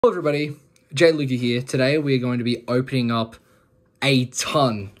Hello everybody, Jay Luca here. Today we are going to be opening up a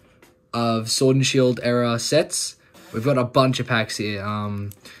ton of Sword and Shield era sets. We've got a bunch of packs here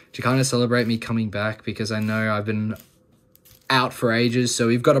to kind of celebrate me coming back because I know I've been out for ages. So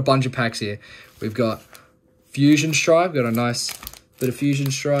we've got a bunch of packs here. We've got Fusion Strike, got a nice bit of Fusion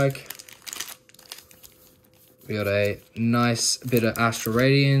Strike. We got a nice bit of Astral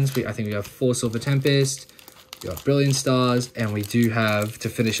Radiance. I think we have 4 Silver Tempest. We got Brilliant Stars, and we do have, to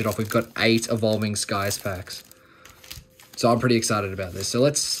finish it off, we've got 8 Evolving Skies packs. So I'm pretty excited about this. So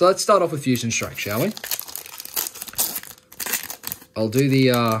let's start off with Fusion Strike, shall we? I'll do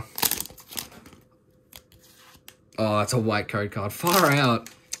the, oh, it's a white code card. Far out.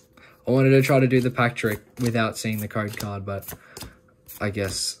 I wanted to try to do the pack trick without seeing the code card, but I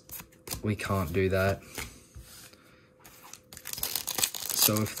guess we can't do that.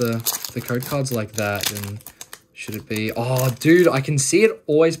 So if the code card's like that, then should it be... Oh, dude, I can see it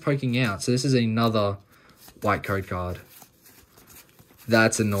always poking out. So this is another white code card.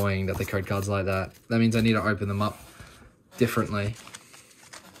 That's annoying that the code card's like that. That means I need to open them up differently.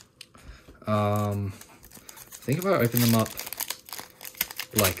 I think if I open them up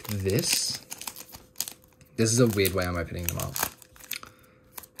like this... This is a weird way I'm opening them up.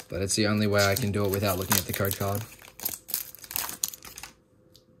 But it's the only way I can do it without looking at the code card.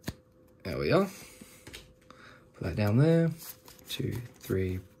 There we are. Put that down there. 2,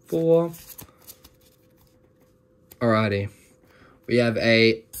 3, 4. Alrighty. We have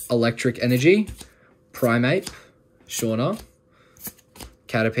a Electric Energy, Primeape, Shauna,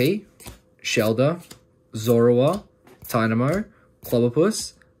 Caterpie, Shelder, Zorua, Tynamo,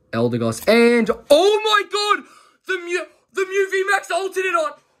 Clobbopus, Eldegoss, and oh my god! The Mew VMAX alternate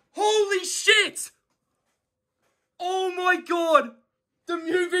art! Holy shit! Oh my god! The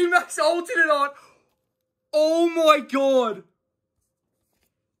Mew VMAX alternate art! Oh my god!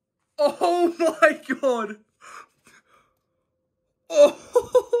 Oh my god!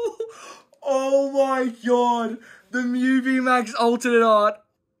 Oh my god! The Mew VMAX alternate art!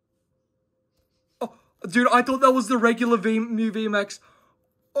 Oh, dude, I thought that was the regular Mew VMAX.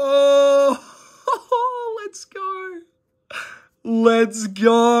 Oh! Let's go! Let's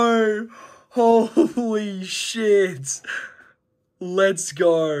go! Holy shit! Let's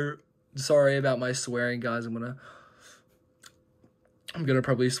go. Sorry about my swearing, guys. I'm gonna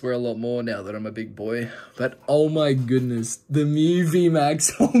probably swear a lot more now that I'm a big boy. But oh my goodness, the Mew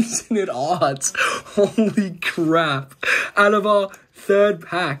VMAX alternate art. Holy crap. Out of our 3rd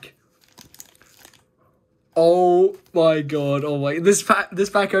pack. Oh my god. Oh my, this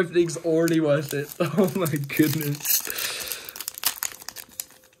pack opening's already worth it. Oh my goodness.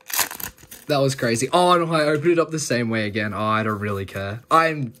 That was crazy. Oh no, I opened it up the same way again. Oh, I don't really care.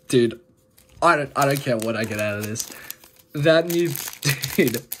 Dude, I don't care what I get out of this. That new,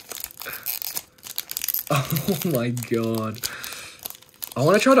 dude. Oh my god. I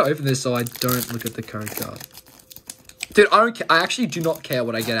want to try to open this so I don't look at the code card. Dude, I actually do not care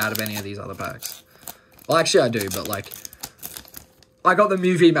what I get out of any of these other packs. Well, actually I do, but like, I got the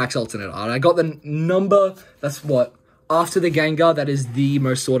Mew VMAX alternate art. I got the number, that's what? After the Gengar, that is the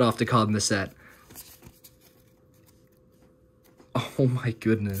most sought after card in the set. Oh my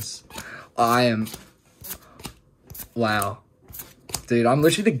goodness. Wow. Dude, I'm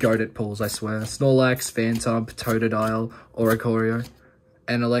literally the goat at pulls, I swear. Snorlax, Phantom, Totodile, Oricorio,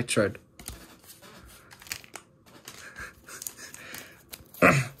 and Electrode.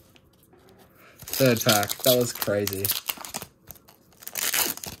 3rd pack. That was crazy.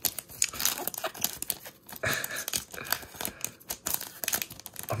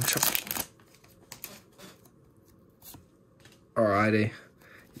 Alrighty.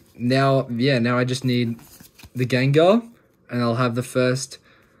 Now I just need the Gengar, and I'll have the first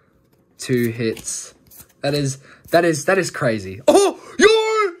 2 hits. That is crazy. Oh, yo!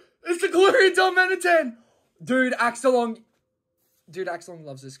 It's the Galarian Darmanitan! Dude, Axelong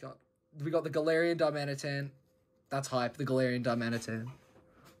loves this card. We got the Galarian Darmanitan. That's hype, the Galarian Darmanitan.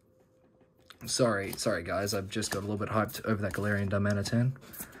 Sorry guys, I've just got a little bit hyped over that Galarian Darmanitan.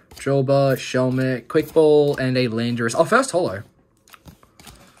 Drilbur, Shelmet, Quick Ball, and a Landorus. Oh, first holo.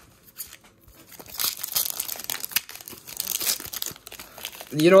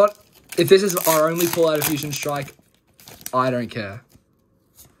 You know what? If this is our only pull out of Fusion Strike, I don't care.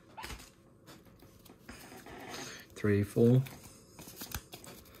 3, 4.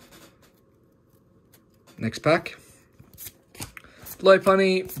 Next pack.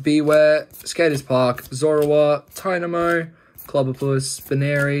 Lopunny, Beware, Skaters Park, Zorua, Tynamo, Clobbopus,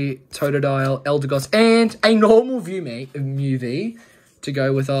 Spinari, Totodile, Eldegoss, and a normal Mew V to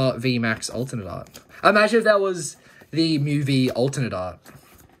go with our VMAX alternate art. Imagine if that was the Mew V alternate art.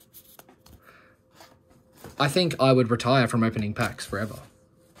 I think I would retire from opening packs forever.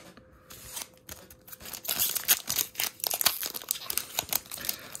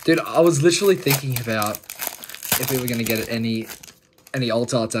 Dude, I was literally thinking about if we were going to get any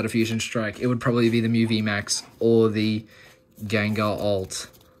alt arts out of Fusion Strike, it would probably be the Mew VMAX or the Gengar alt.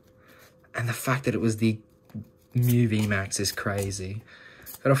 And the fact that it was the Mew VMAX is crazy.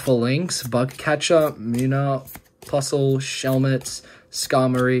 Got a full links, Bug Catcher, Muna, Puzzle, Shelmet,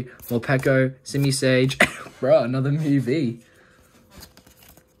 Skarmory, Morpeko, Simisage. Bro, another Mew V.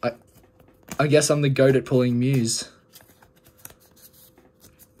 I guess I'm the GOAT at pulling Mews.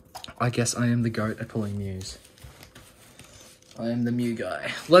 I guess I am the GOAT at pulling Mews. I am the Mew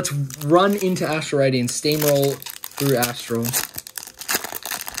guy. Let's run into Astral Radiance, steamroll through Astral.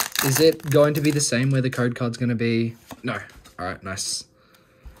 Is it going to be the same where the code card's going to be? No. Alright, nice.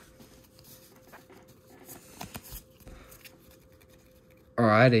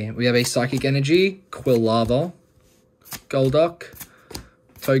 Alrighty, we have a Psychic Energy, Quilava, Golduck,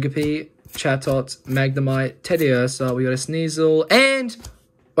 Togepi, Chatot, Magnemite, Teddiursa, we got a Sneasel, and...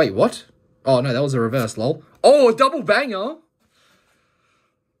 Wait, what? Oh, no, that was a reverse, lol. Oh, a double banger!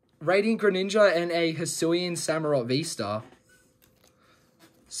 Radiant Greninja and a Hisuian Samurott V-Star.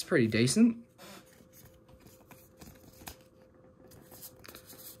 It's pretty decent.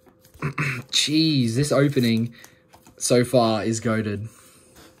 Jeez, this opening so far is goated.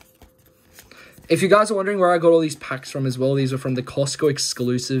 If you guys are wondering where I got all these packs from as well, these are from the Costco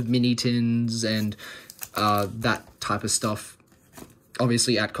exclusive mini tins and that type of stuff.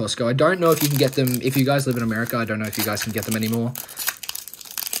 Obviously at Costco. I don't know if you can get them, if you guys live in America, I don't know if you guys can get them anymore.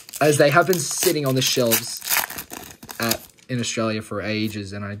 As they have been sitting on the shelves in Australia for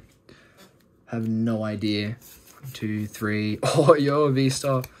ages, and I have no idea. 1, 2, 3. Oh, yo,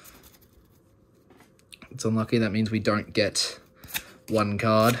 V-Star. It's unlucky, that means we don't get one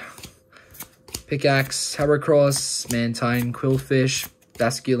card. Pickaxe, Heracross, Mantine, Quillfish,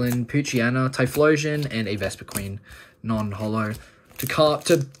 Basculin, Poochyena, Typhlosion, and a Vespiquen non-holo. To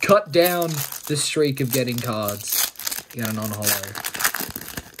cut down the streak of getting cards. Get a non-holo.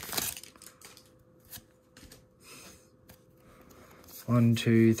 One,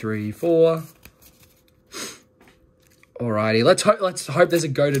 two, three, 4. Alrighty, let's hope there's a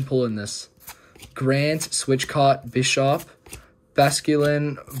goated pull in this. Grant, Switchcart, Bishop,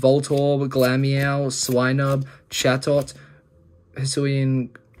 Basculin, Voltorb, Glameow, Swinub, Chatot, Hisuian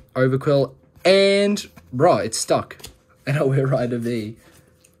Overquill, and bro, it's stuck. And a We're Rider V.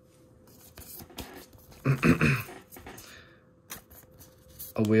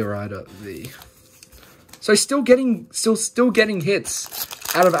 A We're Rider V. So still getting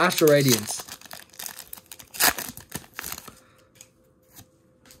hits out of Astral Radiance.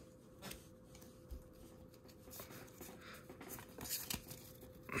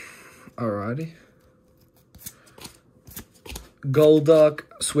 Alrighty. Golduck,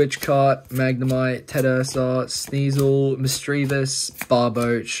 Switchcart, Magnemite, Teddiursa, Sneasel, Mischievous,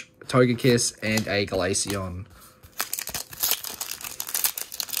 Barboach, Togekiss, and a Glaceon.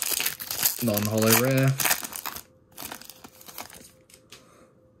 Non-holo rare.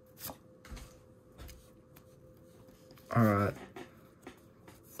 Alright.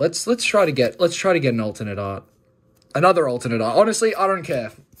 Let's try to get an alternate art. Another alternate art. Honestly, I don't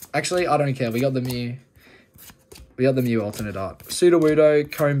care. Actually, I don't care. We got the Mew. We got the Mew alternate art. Sudowoodo,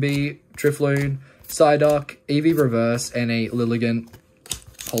 Combee, Drifloon, Psyduck, Eevee Reverse, and a Lilligant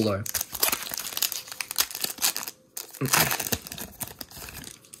holo.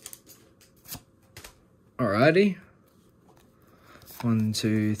 Alrighty. 1,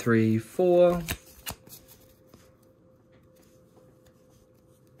 2, 3, 4.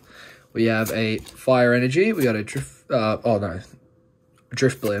 We have a Fire Energy. We got a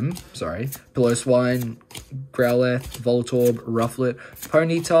Drifblim, sorry. Pillow-Swine, Growlithe, Voltorb, Rufflet,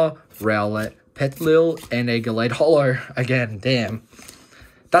 Ponyta, Rowlet, Petlil, and a Gallade holo. Again, damn.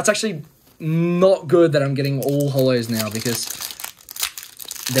 That's actually not good that I'm getting all holos now, because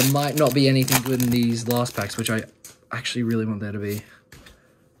there might not be anything good in these last packs, which I actually really want there to be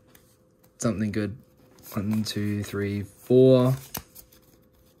something good. 1, 2, 3, 4.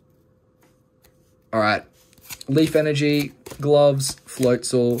 Alright. Leaf Energy, Gloves,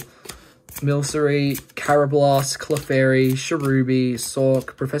 Floatzel, Milcery, Carablast, Clefairy, Cherubi,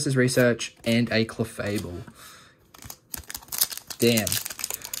 Sork, Professor's Research, and a Clefable. Damn.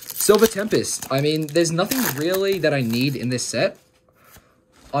 Silver Tempest. I mean, there's nothing really that I need in this set.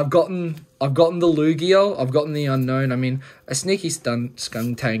 I've gotten the Lugia, I've gotten the Unknown. I mean, a sneaky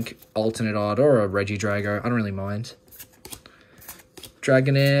Skuntank alternate art or a Regidrago. I don't really mind.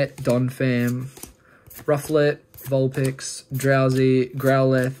 Dragonair, Donphan, Rufflet, Vulpix, Drowsy,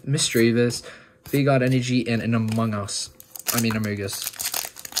 Growlithe, Mischievous, V-Guard Energy, and an Amogus.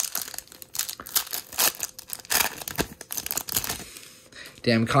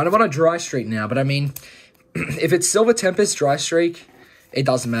 Damn, kind of on a dry streak now, but I mean, if it's Silver Tempest dry streak, it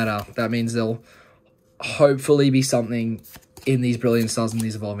doesn't matter. That means there'll hopefully be something in these Brilliant Stars and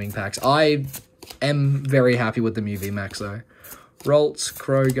these evolving packs. I am very happy with the Mew VMAX though. Ralts,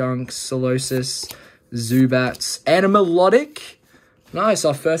 Krogunk, Solosis, Zubats, and a Melodic. Nice,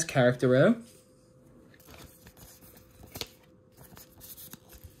 our first character rare.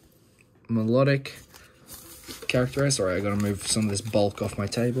 Melodic character rare. Sorry, I gotta move some of this bulk off my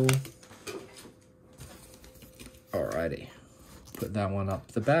table. Alrighty. Put that one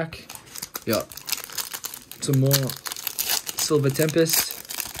up the back. Got some more Silver Tempest.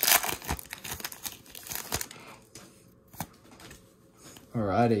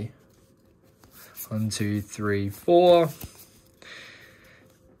 Alrighty. 1, 2, 3, 4.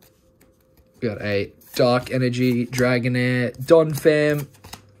 Got a Dark Energy, Dragonair, Donphan,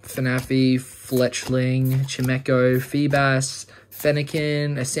 Fnaffy, Fletchling, Chimecho, Feebas,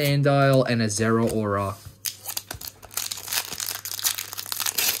 Fennekin, a Sandile, and a Zeraora.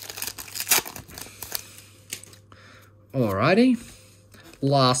 Alrighty.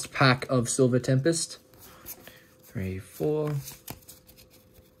 Last pack of Silver Tempest. 3, 4.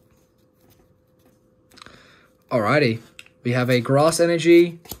 Alrighty. We have a Grass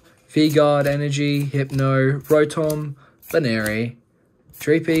Energy, V-Guard Energy, Hypno, Rotom, Baneri,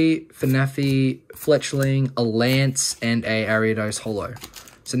 Dreepy, Fnaffy, Fletchling, a Lance, and a Ariados Holo.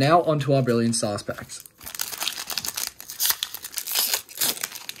 So now onto our Brilliant Stars packs.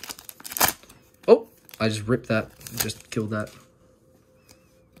 Oh, I just ripped that. Just killed that.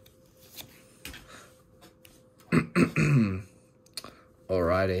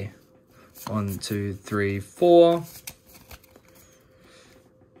 Alrighty. 1, 2, 3, 4.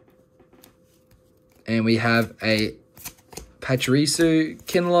 And we have a Pachirisu,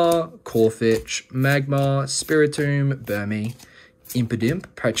 Kinla, Corphish, Magmar, Spiritomb, Burmy, Impidimp,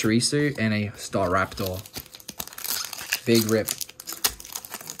 Pachirisu, and a Staraptor. Big rip.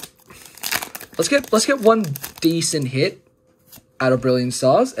 Let's get one decent hit out of Brilliant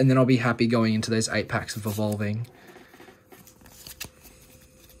Stars, and then I'll be happy going into those 8 packs of evolving.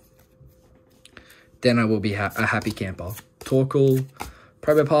 Then I will be a happy camper. Torkoal,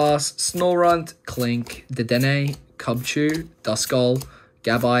 Probopass, Snorunt, Clink, Dedenne, Cubchoo, Duskull,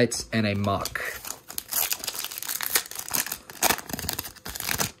 Gabite, and a Muck.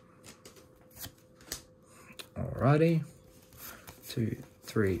 Alrighty. 2,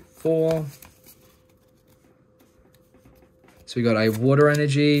 3, 4. So we got a Water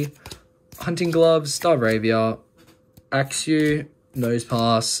Energy, Hunting Gloves, Staravia, Axew,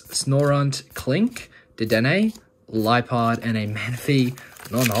 Nosepass, Snorunt, Clink, Dedenne, Lipard, and a Manaphy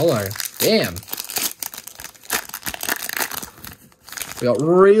non-holo. Damn. We got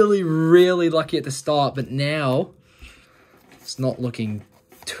really, really lucky at the start, but now it's not looking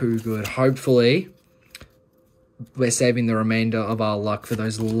too good. Hopefully, we're saving the remainder of our luck for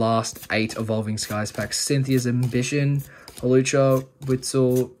those last 8 Evolving Skies packs. Cynthia's Ambition, Hawlucha,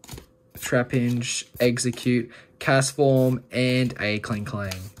 Witzel, Trapinch, Execute, Castform, and a Kling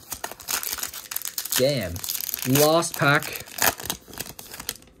Klang. Damn. Last pack.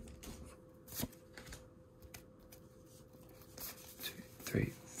 Two,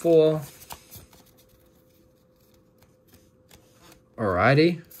 3, 4.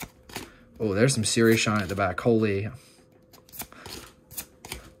 Alrighty. Oh, there's some serious shine at the back. Holy.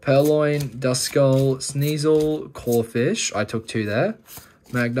 Purloin, Duskull, Sneasel, Corphish. I took 2 there.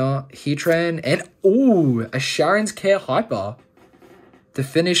 Magna, Heatran, and ooh, a Sharon's Care Hyper to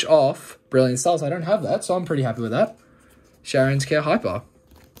finish off Brilliant Stars. I don't have that, so I'm pretty happy with that. Sharon's Care Hyper.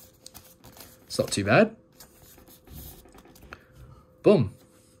 It's not too bad. Boom.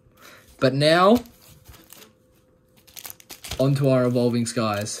 But now, onto our Evolving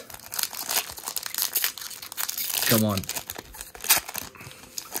Skies. Come on.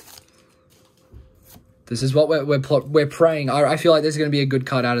 This is what we're praying. I feel like there's going to be a good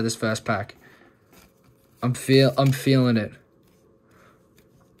card out of this first pack. I'm feeling it.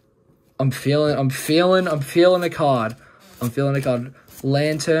 I'm feeling a card. I'm feeling a card.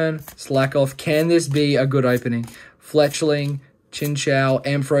 Lantern, Slack Off. Can this be a good opening? Fletchling, Chinchou,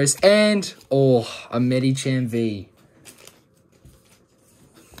 Ampharos, and oh, a Medicham V.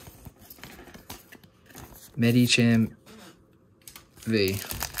 Medicham V.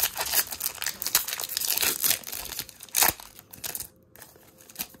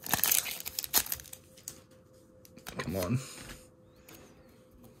 Come on.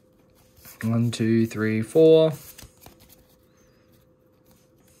 1, 2, 3, 4.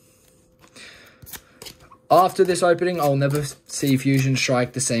 After this opening, I'll never see Fusion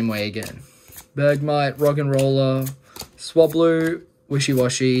Strike the same way again. Bergmite, Rock and Roller, Swablu,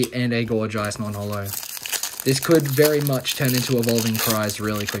 Wishy-Washy, and a Gorgeous non-holo. This could very much turn into Evolving Cries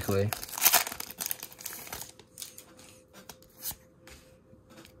really quickly.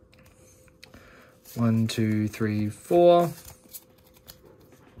 One, two, three, four.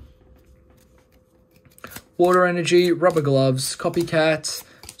 Water Energy, Rubber Gloves, Copycat,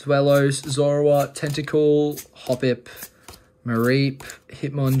 Dwellos, Zorua, Tentacle, Hoppip, Mareep,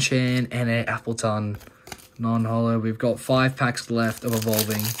 Hitmonchan, and an Appleton non-holo. We've got 5 packs left of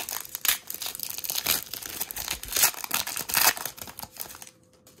Evolving.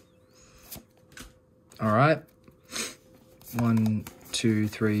 Alright. 1, 2,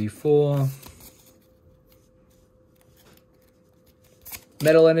 3, 4.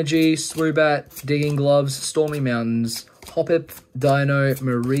 Metal Energy, Swoobat, Digging Gloves, Stormy Mountains, Hoppip, Dino,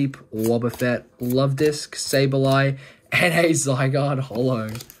 Mareep, Wobbuffet, Love Disc, Sableye, and a Zygarde holo.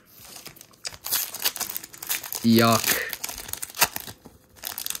 Yuck.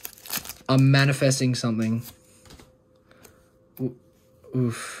 I'm manifesting something.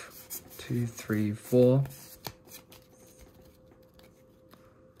 Oof. 2, 3, 4.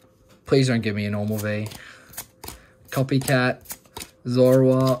 Please don't give me a normal V. Copycat,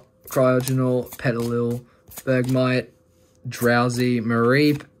 Zorua, Cryogonal, Petalil, Bergmite, Drowsy,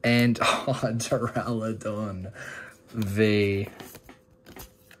 Mareep, and Duraludon V.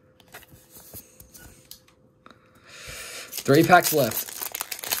 3 packs left.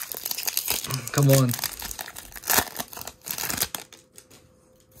 Come on.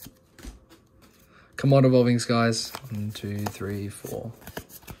 Come on, Evolving Skies. 1, 2, 3, 4.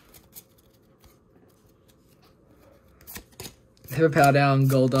 Hippowdown,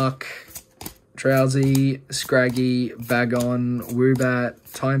 Golduck, Drowsy, Scraggy, Bagon, Woobat,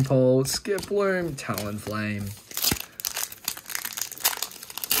 Timepole, Skiploom, Talonflame.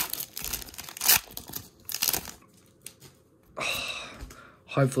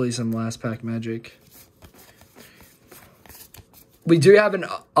 Hopefully some last pack magic. We do have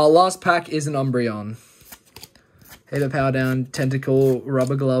our last pack is an Umbreon. Hippowdown, Tentacle,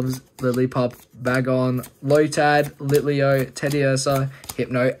 Rubber Gloves, Lillipup, Bagon, Lotad, Litleo, Teddiursa,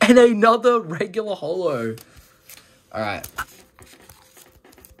 Hypno, and another regular holo. Alright.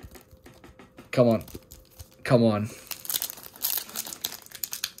 Come on. Come on.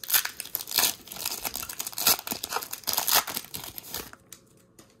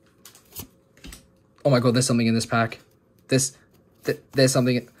 Oh my god, there's something in this pack. There's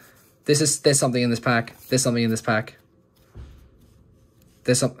something. There's something in this pack. There's something in this pack.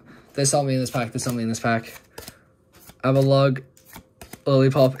 There's something in this pack. There's something in this pack. Avalugg,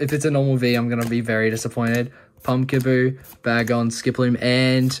 Lollipop. If it's a normal V, I'm gonna be very disappointed. Pumpkaboo, Bagon, Skiploom,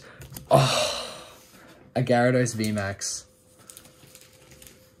 and a Gyarados VMAX.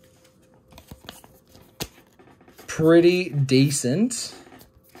 Pretty decent.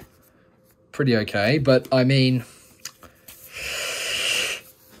 Pretty okay, but I mean,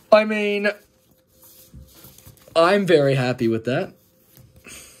 I'm very happy with that.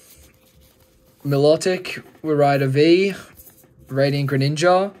 Milotic, Wiraida V, Radiant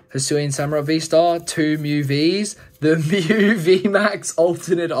Greninja, Hisuian Samurott V-Star, 2 Mew Vs, the Mew VMAX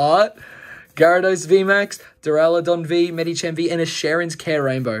alternate art, Gyarados VMAX, Duraludon V, Medicham V, and a Sharon's Care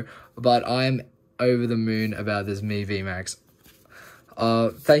Rainbow. But I'm over the moon about this Mew VMAX.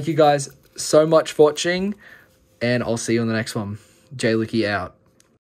 Thank you guys so much for watching, and I'll see you on the next one. Jay Lucky out.